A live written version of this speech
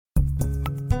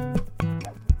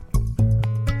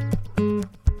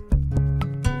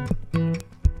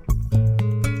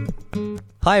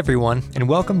Hi everyone, and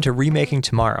welcome to Remaking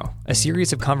Tomorrow, a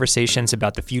series of conversations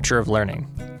about the future of learning.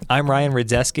 I'm Ryan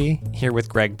Ridzeski, here with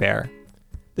Greg Baer.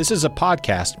 This is a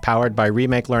podcast powered by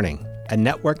Remake Learning, a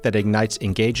network that ignites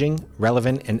engaging,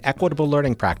 relevant, and equitable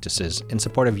learning practices in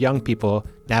support of young people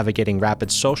navigating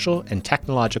rapid social and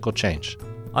technological change.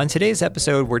 On today's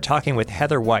episode, we're talking with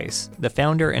Heather Weiss, the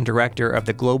founder and director of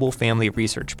the Global Family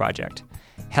Research Project.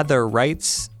 Heather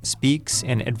writes, speaks,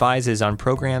 and advises on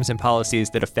programs and policies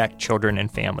that affect children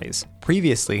and families.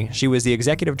 Previously, she was the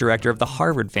executive director of the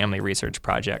Harvard Family Research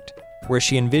Project, where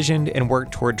she envisioned and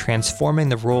worked toward transforming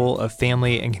the role of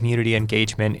family and community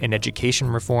engagement in education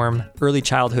reform, early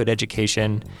childhood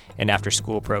education, and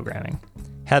after-school programming.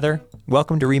 Heather,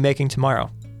 welcome to Remaking Tomorrow.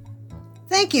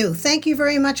 Thank you. Thank you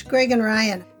very much, Greg and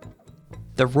Ryan.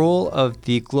 The role of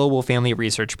the Global Family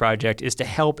Research Project is to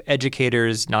help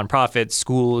educators, nonprofits,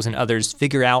 schools, and others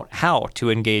figure out how to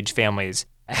engage families,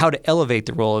 how to elevate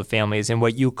the role of families in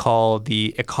what you call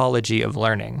the ecology of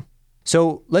learning.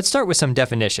 So let's start with some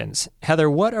definitions. Heather,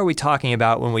 what are we talking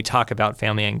about when we talk about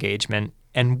family engagement,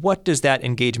 and what does that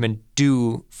engagement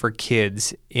do for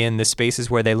kids in the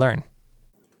spaces where they learn?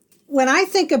 When I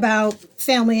think about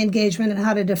family engagement and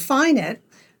how to define it,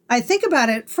 I think about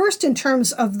it first in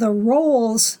terms of the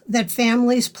roles that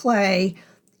families play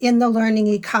in the learning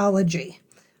ecology.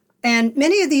 And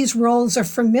many of these roles are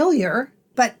familiar,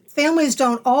 but families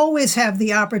don't always have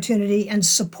the opportunity and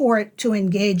support to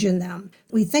engage in them.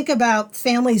 We think about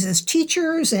families as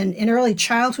teachers and in early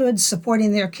childhood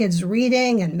supporting their kids'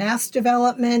 reading and math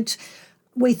development.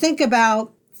 We think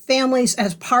about families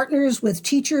as partners with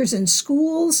teachers in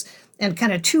schools and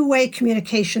kind of two-way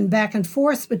communication back and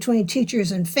forth between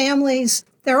teachers and families.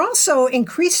 They're also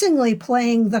increasingly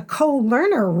playing the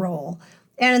co-learner role,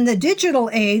 and in the digital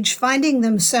age, finding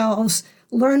themselves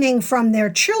learning from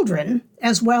their children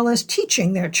as well as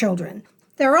teaching their children.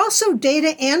 They're also data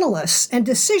analysts and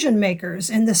decision makers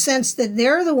in the sense that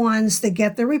they're the ones that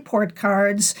get the report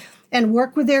cards and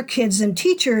work with their kids and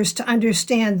teachers to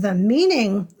understand the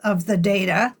meaning of the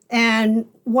data and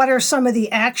what are some of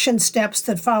the action steps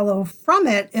that follow from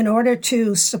it in order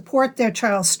to support their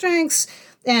child's strengths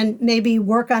and maybe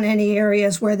work on any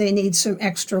areas where they need some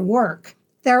extra work.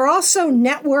 They're also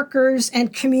networkers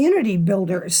and community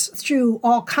builders through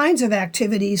all kinds of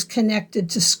activities connected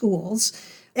to schools.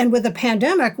 And with the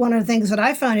pandemic, one of the things that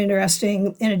I found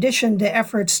interesting, in addition to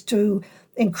efforts to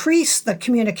increase the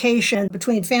communication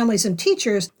between families and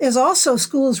teachers, is also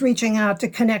schools reaching out to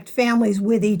connect families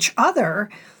with each other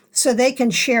so they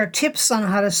can share tips on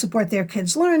how to support their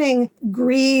kids' learning,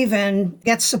 grieve, and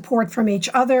get support from each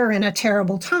other in a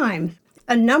terrible time.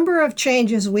 A number of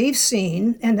changes we've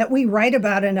seen and that we write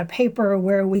about in a paper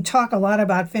where we talk a lot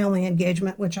about family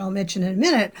engagement, which I'll mention in a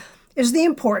minute, is the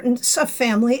importance of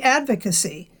family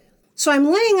advocacy. So I'm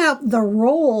laying out the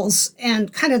roles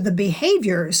and kind of the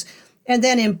behaviors, and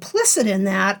then implicit in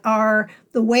that are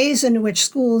the ways in which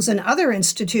schools and other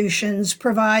institutions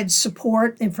provide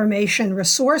support, information,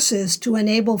 resources to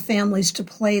enable families to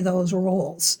play those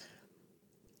roles.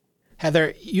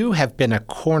 Heather, you have been a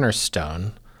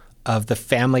cornerstone of the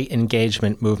family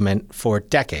engagement movement for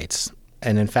decades.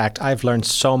 And in fact, I've learned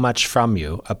so much from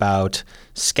you about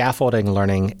scaffolding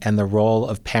learning and the role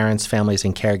of parents, families,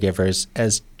 and caregivers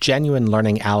as genuine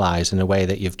learning allies in a way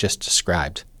that you've just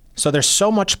described. So there's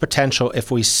so much potential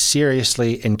if we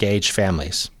seriously engage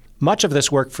families. Much of this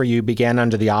work for you began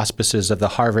under the auspices of the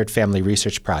Harvard Family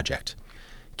Research Project.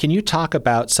 Can you talk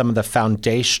about some of the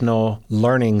foundational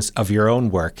learnings of your own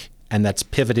work and that's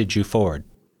pivoted you forward?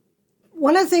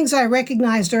 One of the things I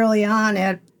recognized early on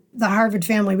at the Harvard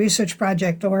Family Research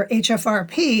Project, or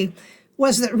HFRP,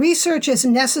 was that research is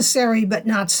necessary but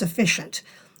not sufficient.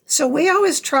 So we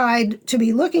always tried to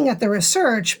be looking at the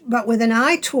research, but with an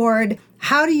eye toward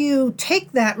how do you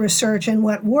take that research and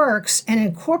what works and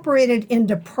incorporate it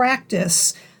into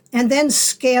practice and then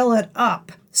scale it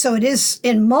up so it is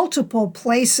in multiple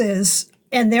places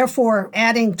and therefore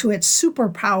adding to its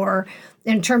superpower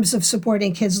in terms of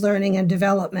supporting kids' learning and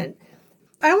development.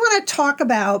 I want to talk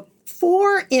about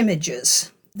 4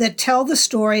 images that tell the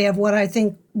story of what I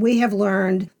think we have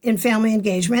learned in family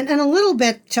engagement and a little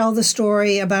bit tell the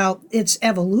story about its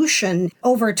evolution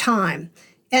over time.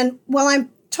 And while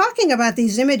I'm talking about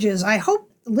these images, I hope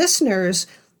listeners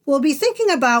will be thinking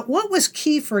about what was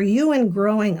key for you in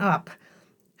growing up.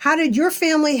 How did your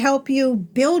family help you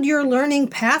build your learning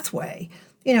pathway?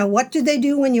 What did they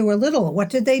do when you were little? What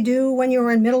did they do when you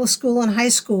were in middle school and high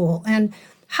school? And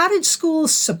how did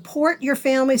schools support your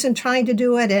families in trying to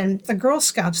do it? And the Girl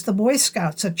Scouts, the Boy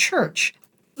Scouts, a church.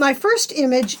 My first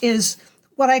image is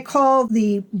what I call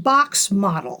the box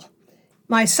model.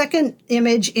 My second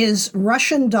image is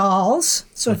Russian dolls.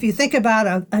 So if you think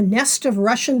about a nest of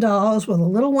Russian dolls with a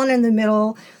little one in the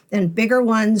middle and bigger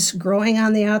ones growing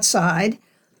on the outside.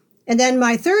 And then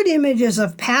my third image is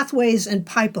of pathways and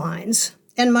pipelines.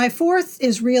 And my fourth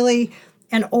is really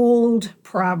an old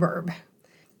proverb.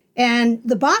 And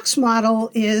the box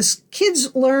model is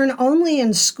kids learn only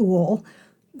in school.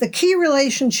 The key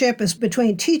relationship is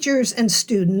between teachers and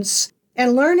students,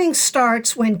 and learning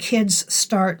starts when kids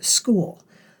start school.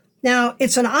 Now,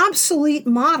 it's an obsolete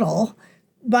model,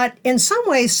 but in some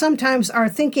ways, sometimes our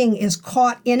thinking is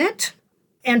caught in it.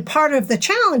 And part of the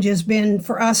challenge has been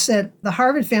for us at the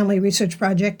Harvard Family Research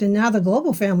Project and now the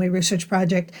Global Family Research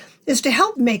Project is to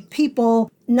help make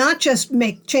people not just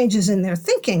make changes in their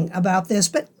thinking about this,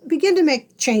 but begin to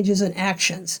make changes in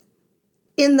actions.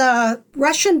 In the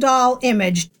Russian doll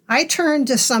image, I turned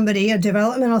to somebody, a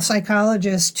developmental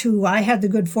psychologist who I had the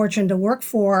good fortune to work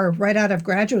for right out of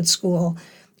graduate school,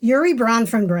 Yuri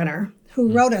Bronfenbrenner,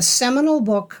 who wrote a seminal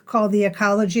book called The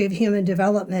Ecology of Human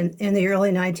Development in the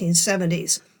early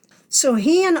 1970s. So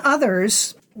he and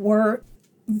others were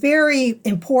very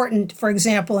important, for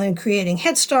example, in creating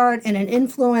Head Start and in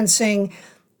influencing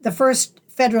the first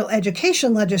federal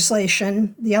education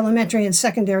legislation, the Elementary and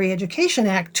Secondary Education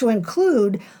Act, to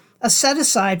include a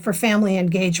set-aside for family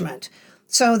engagement.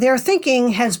 So their thinking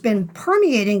has been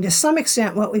permeating to some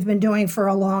extent what we've been doing for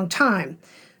a long time.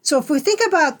 So if we think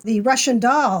about the Russian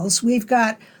dolls, we've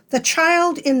got the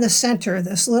child in the center,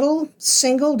 this little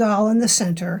single doll in the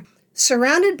center,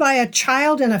 surrounded by a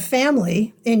child and a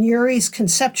family in Yuri's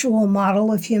conceptual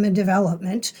model of human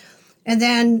development, and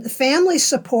then family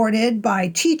supported by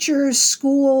teachers,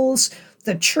 schools,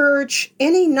 the church,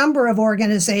 any number of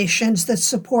organizations that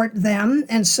support them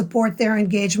and support their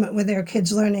engagement with their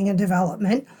kids' learning and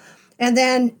development, and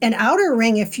then an outer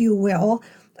ring, if you will,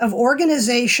 of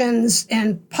organizations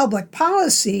and public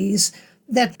policies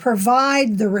that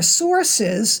provide the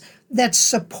resources that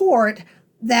support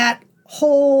that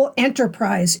whole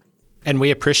enterprise. And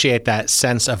we appreciate that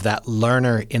sense of that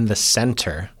learner in the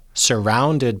center,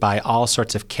 surrounded by all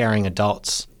sorts of caring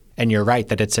adults. And you're right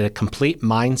that it's a complete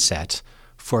mindset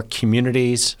for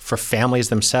communities, for families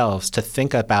themselves to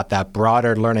think about that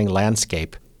broader learning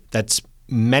landscape that's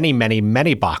many, many,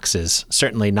 many boxes,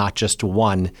 certainly not just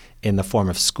one in the form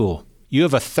of school. You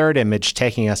have a third image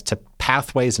taking us to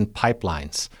pathways and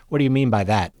pipelines. What do you mean by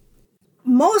that?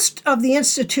 Most of the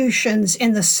institutions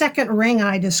in the second ring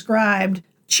I described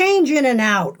change in and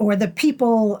out, or the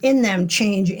people in them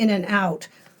change in and out.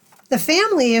 The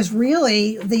family is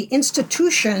really the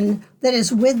institution that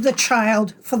is with the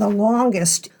child for the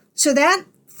longest. So that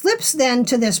flips then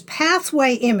to this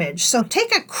pathway image. So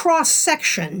take a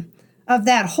cross-section of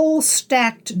that whole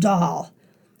stacked doll.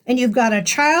 And you've got a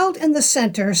child in the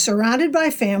center surrounded by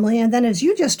family, and then as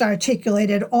you just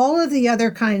articulated, all of the other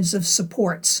kinds of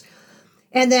supports.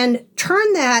 And then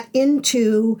turn that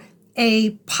into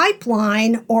a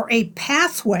pipeline or a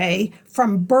pathway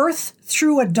from birth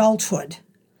through adulthood.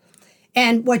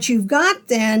 And what you've got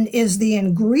then is the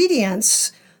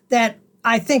ingredients that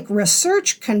I think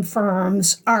research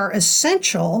confirms are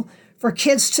essential for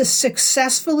kids to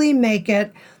successfully make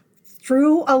it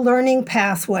through a learning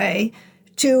pathway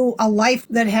to a life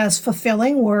that has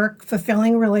fulfilling work,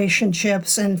 fulfilling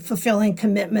relationships, and fulfilling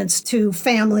commitments to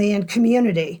family and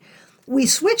community. We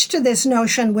switched to this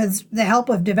notion with the help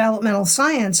of developmental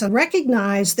science and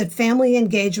recognized that family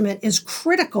engagement is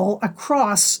critical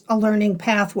across a learning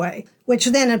pathway, which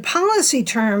then in policy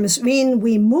terms mean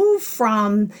we move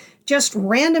from just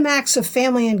random acts of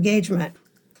family engagement.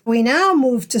 We now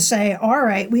move to say, all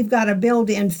right, we've got to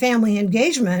build in family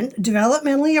engagement,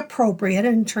 developmentally appropriate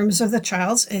in terms of the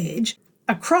child's age,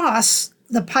 across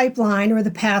the pipeline or the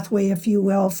pathway, if you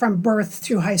will, from birth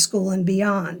through high school and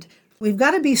beyond. We've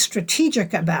got to be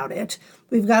strategic about it.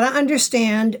 We've got to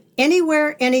understand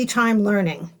anywhere, anytime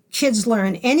learning. Kids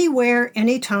learn anywhere,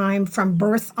 anytime from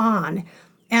birth on.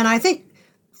 And I think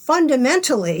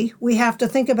fundamentally, we have to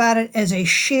think about it as a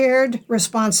shared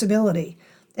responsibility.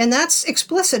 And that's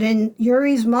explicit in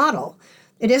Yuri's model.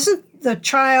 It isn't the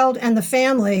child and the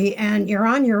family and you're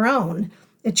on your own.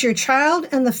 It's your child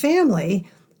and the family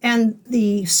and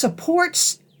the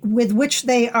supports with which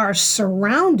they are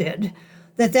surrounded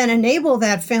that then enable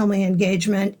that family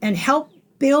engagement and help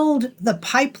build the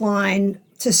pipeline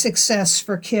to success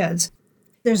for kids.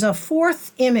 There's a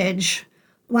fourth image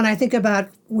when I think about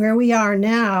where we are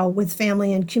now with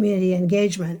family and community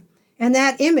engagement. And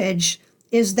that image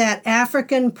is that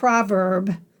African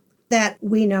proverb that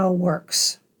we know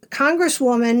works.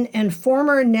 Congresswoman and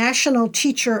former National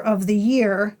Teacher of the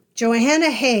Year, Johanna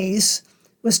Hayes,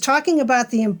 was talking about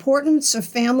the importance of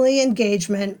family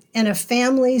engagement and of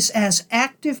families as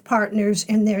active partners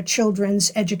in their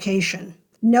children's education,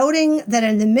 noting that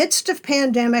in the midst of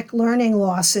pandemic learning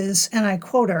losses, and I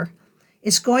quote her,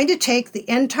 "It's going to take the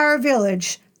entire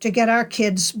village to get our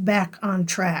kids back on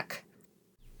track."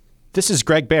 This is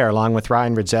Greg Baer along with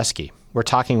Ryan Rudzeski. We're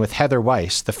talking with Heather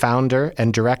Weiss, the founder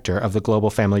and director of the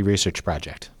Global Family Research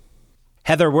Project.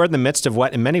 Heather, we're in the midst of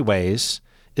what in many ways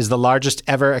is the largest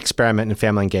ever experiment in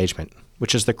family engagement,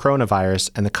 which is the coronavirus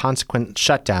and the consequent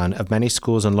shutdown of many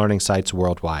schools and learning sites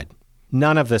worldwide.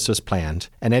 None of this was planned,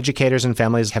 and educators and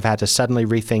families have had to suddenly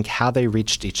rethink how they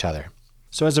reached each other.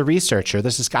 So as a researcher,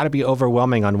 this has got to be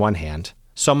overwhelming on one hand.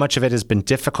 So much of it has been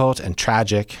difficult and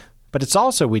tragic, but it's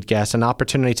also, we'd guess, an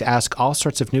opportunity to ask all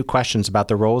sorts of new questions about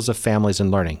the roles of families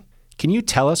in learning. Can you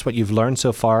tell us what you've learned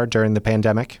so far during the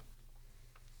pandemic?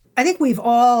 I think we've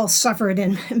all suffered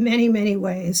in many, many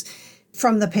ways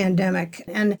from the pandemic,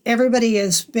 and everybody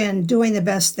has been doing the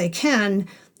best they can,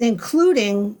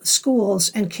 including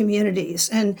schools and communities.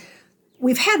 And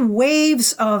we've had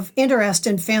waves of interest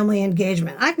in family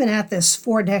engagement. I've been at this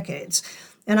 4 decades,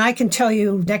 and I can tell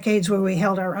you decades where we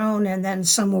held our own and then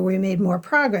some where we made more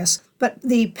progress. But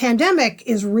the pandemic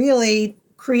is really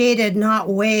created not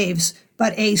waves,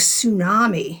 but a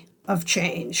tsunami of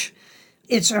change.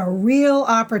 It's a real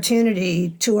opportunity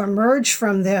to emerge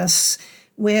from this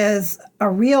with a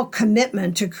real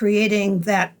commitment to creating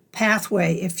that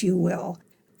pathway, if you will.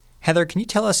 Heather, can you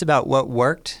tell us about what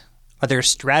worked? Are there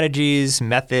strategies,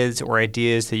 methods, or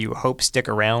ideas that you hope stick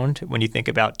around when you think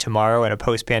about tomorrow and a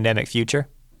post-pandemic future?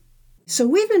 So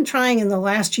we've been trying in the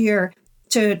last year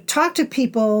to talk to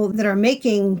people that are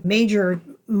making major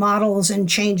models and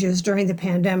changes during the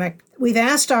pandemic. We've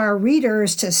asked our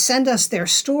readers to send us their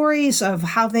stories of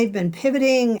how they've been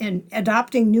pivoting and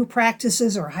adopting new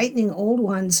practices or heightening old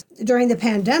ones during the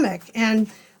pandemic. And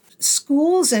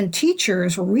schools and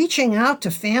teachers reaching out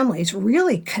to families,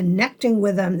 really connecting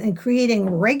with them and creating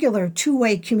regular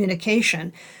two-way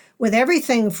communication with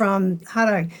everything from how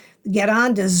to get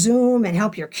onto Zoom and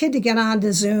help your kid to get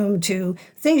onto Zoom, to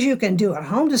things you can do at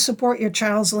home to support your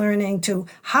child's learning, to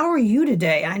how are you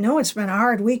today? I know it's been a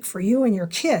hard week for you and your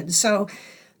kid. So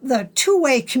the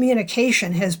two-way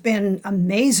communication has been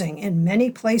amazing in many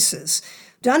places,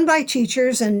 done by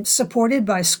teachers and supported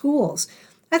by schools.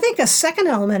 I think a second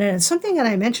element, and it's something that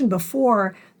I mentioned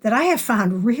before that I have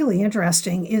found really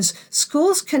interesting, is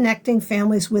schools connecting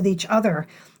families with each other.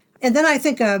 And then I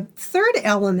think a third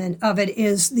element of it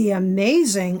is the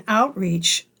amazing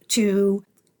outreach to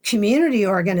community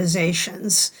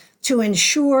organizations to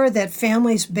ensure that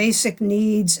families' basic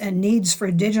needs and needs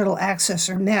for digital access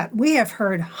are met. We have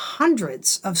heard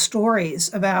hundreds of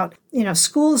stories about,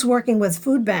 schools working with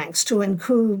food banks to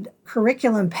include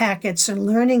curriculum packets and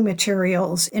learning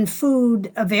materials and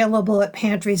food available at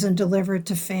pantries and delivered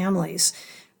to families.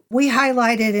 We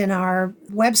highlighted in our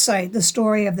website the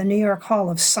story of the New York Hall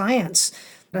of Science,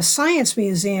 a science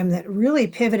museum that really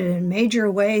pivoted in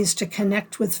major ways to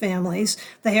connect with families.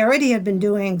 They already had been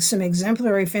doing some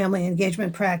exemplary family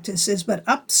engagement practices, but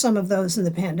upped some of those in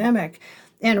the pandemic,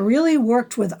 and really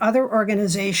worked with other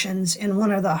organizations in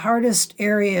one of the hardest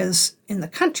areas in the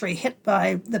country hit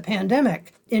by the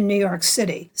pandemic in New York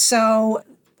City. So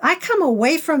I come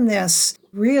away from this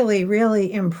really,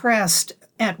 really impressed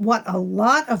at what a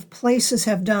lot of places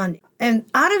have done. And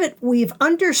out of it, we've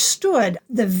understood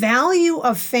the value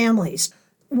of families.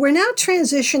 We're now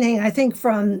transitioning, I think,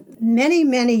 from many,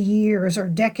 many years or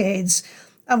decades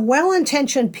of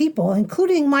well-intentioned people,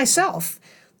 including myself,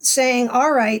 saying,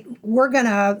 all right, we're going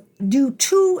to do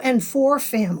 2 and 4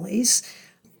 families,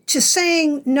 to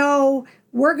saying, no,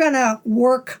 we're going to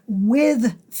work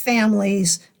with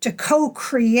families to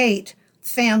co-create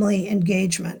family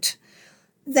engagement.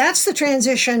 That's the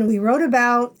transition we wrote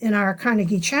about in our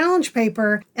Carnegie Challenge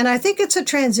paper, and I think it's a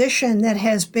transition that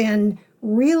has been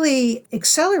really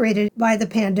accelerated by the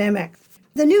pandemic.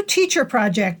 The New Teacher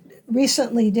Project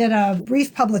recently did a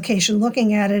brief publication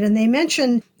looking at it, and they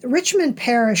mentioned Richmond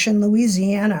Parish in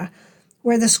Louisiana,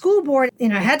 where the school board,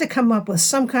 had to come up with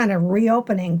some kind of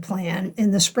reopening plan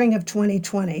in the spring of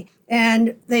 2020.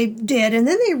 And they did, and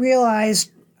then they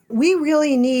realized we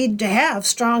really need to have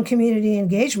strong community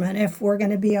engagement if we're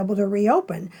going to be able to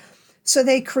reopen. So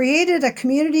they created a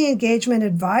community engagement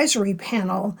advisory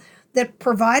panel that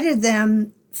provided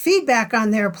them feedback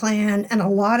on their plan and a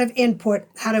lot of input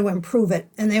how to improve it.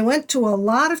 And they went to a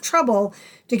lot of trouble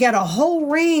to get a whole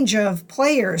range of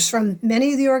players from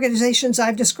many of the organizations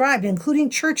I've described, including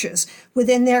churches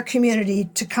within their community,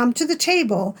 to come to the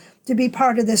table to be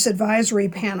part of this advisory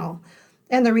panel.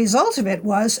 And the result of it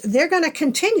was they're going to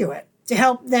continue it. to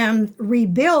help them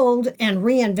rebuild and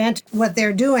reinvent what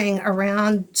they're doing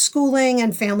around schooling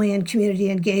and family and community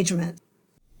engagement.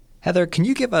 Heather, can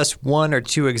you give us one or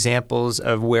two examples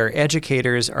of where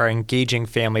educators are engaging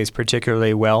families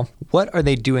particularly well? What are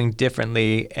they doing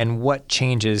differently, and what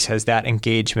changes has that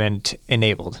engagement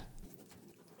enabled?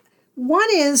 One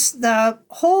is the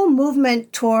whole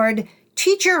movement toward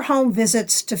teacher home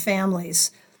visits to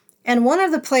families. And one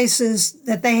of the places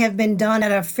that they have been done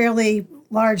at a fairly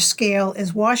large scale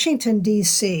is Washington,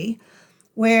 D.C.,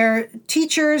 where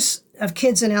teachers of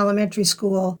kids in elementary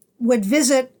school would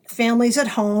visit families at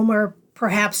home or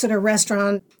perhaps at a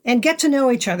restaurant and get to know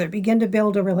each other, begin to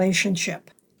build a relationship.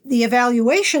 The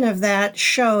evaluation of that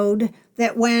showed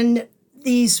that when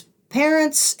these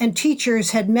parents and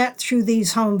teachers had met through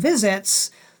these home visits,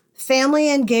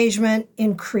 family engagement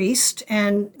increased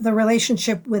and the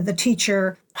relationship with the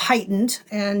teacher heightened,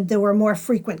 and there were more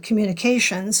frequent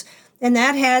communications. And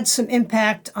that had some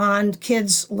impact on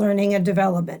kids' learning and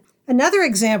development. Another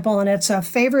example, and it's a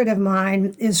favorite of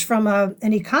mine, is from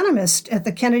an economist at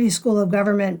the Kennedy School of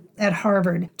Government at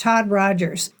Harvard, Todd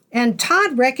Rogers. And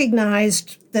Todd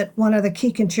recognized that one of the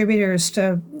key contributors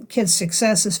to kids'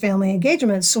 success is family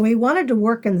engagement, so he wanted to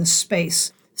work in the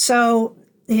space. So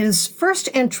his first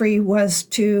entry was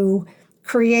to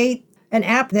create an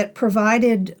app that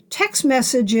provided text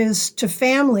messages to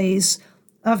families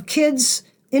of kids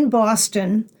in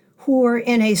Boston who were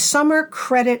in a summer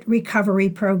credit recovery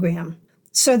program.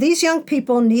 So these young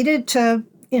people needed to,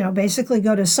 basically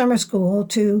go to summer school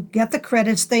to get the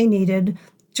credits they needed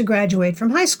to graduate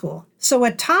from high school. So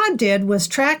what Todd did was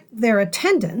track their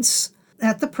attendance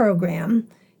at the program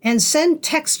and send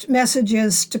text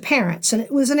messages to parents. And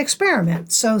it was an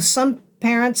experiment. So some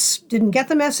parents didn't get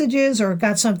the messages or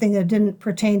got something that didn't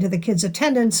pertain to the kids'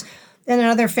 attendance, and then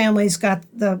other families got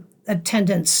the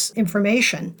attendance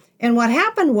information. And what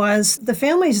happened was the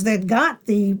families that got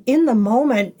the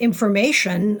in-the-moment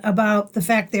information about the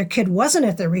fact their kid wasn't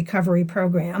at the recovery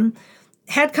program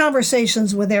had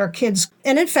conversations with their kids.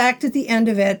 And in fact, at the end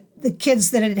of it, the kids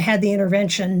that had had the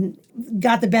intervention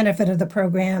got the benefit of the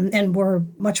program and were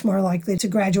much more likely to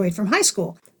graduate from high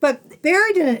school. But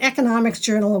buried in an economics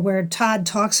journal where Todd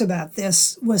talks about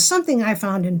this was something I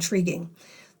found intriguing.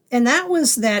 And that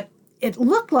was that it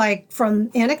looked like, from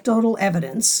anecdotal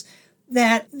evidence,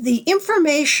 that the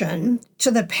information to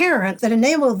the parent that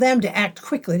enabled them to act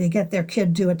quickly to get their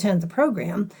kid to attend the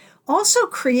program also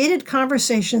created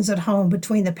conversations at home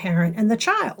between the parent and the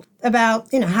child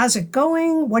about, how's it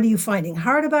going? What are you finding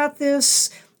hard about this?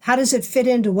 How does it fit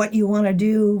into what you want to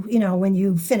do, when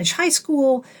you finish high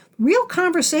school? Real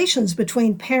conversations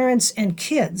between parents and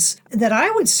kids that I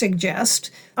would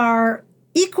suggest are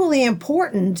equally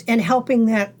important in helping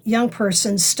that young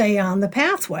person stay on the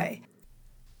pathway.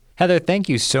 Heather, thank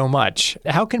you so much.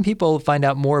 How can people find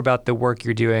out more about the work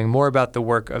you're doing, more about the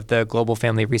work of the Global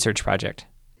Family Research Project?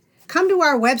 Come to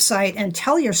our website and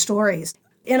tell your stories.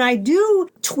 And I do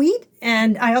tweet,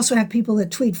 and I also have people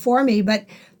that tweet for me, but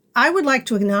I would like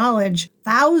to acknowledge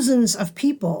thousands of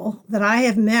people that I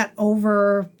have met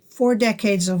over 4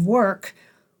 decades of work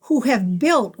who have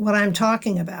built what I'm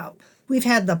talking about. We've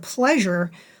had the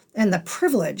pleasure and the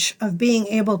privilege of being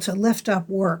able to lift up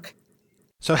work.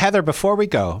 So Heather, before we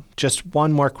go, just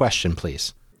one more question,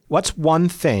 please. What's one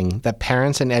thing that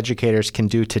parents and educators can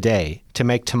do today to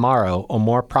make tomorrow a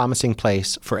more promising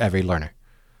place for every learner?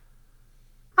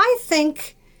 I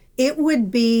think it would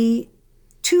be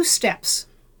 2 steps.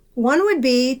 One would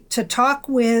be to talk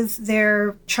with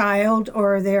their child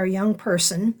or their young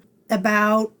person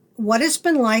about what it's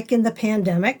been like in the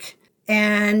pandemic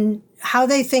and how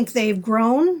they think they've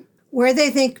grown, where they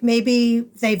think maybe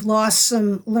they've lost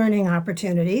some learning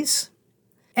opportunities.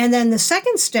 And then the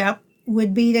second step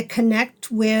would be to connect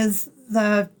with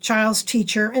the child's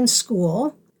teacher in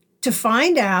school to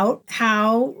find out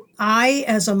how I,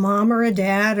 as a mom or a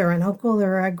dad or an uncle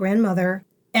or a grandmother,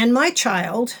 and my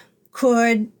child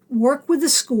could work with the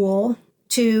school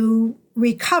to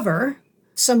recover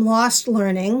some lost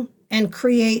learning and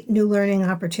create new learning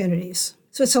opportunities.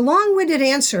 So it's a long-winded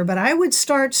answer, but I would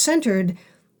start centered,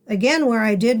 again, where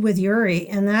I did with Yuri,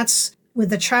 and that's with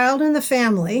the child and the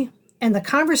family and the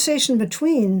conversation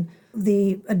between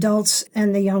the adults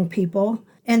and the young people,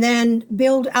 and then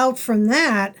build out from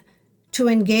that to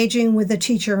engaging with the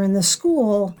teacher in the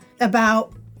school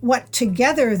about what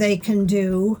together they can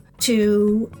do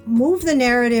to move the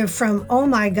narrative from, oh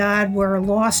my God, we're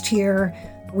lost here,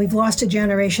 we've lost a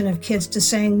generation of kids, to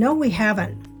saying, no, we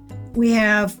haven't. We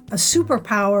have a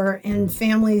superpower in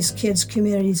families, kids,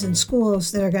 communities, and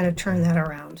schools that are going to turn that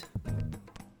around.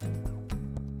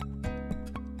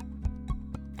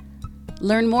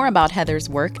 Learn more about Heather's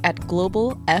work at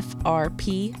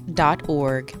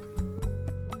globalfrp.org.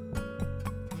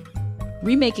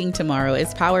 Remaking Tomorrow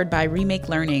is powered by Remake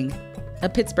Learning, a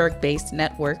Pittsburgh-based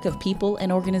network of people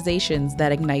and organizations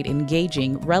that ignite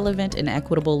engaging, relevant, and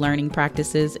equitable learning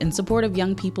practices in support of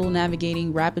young people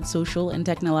navigating rapid social and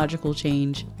technological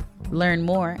change. Learn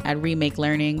more at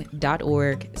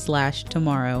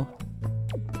remakelearning.org/tomorrow.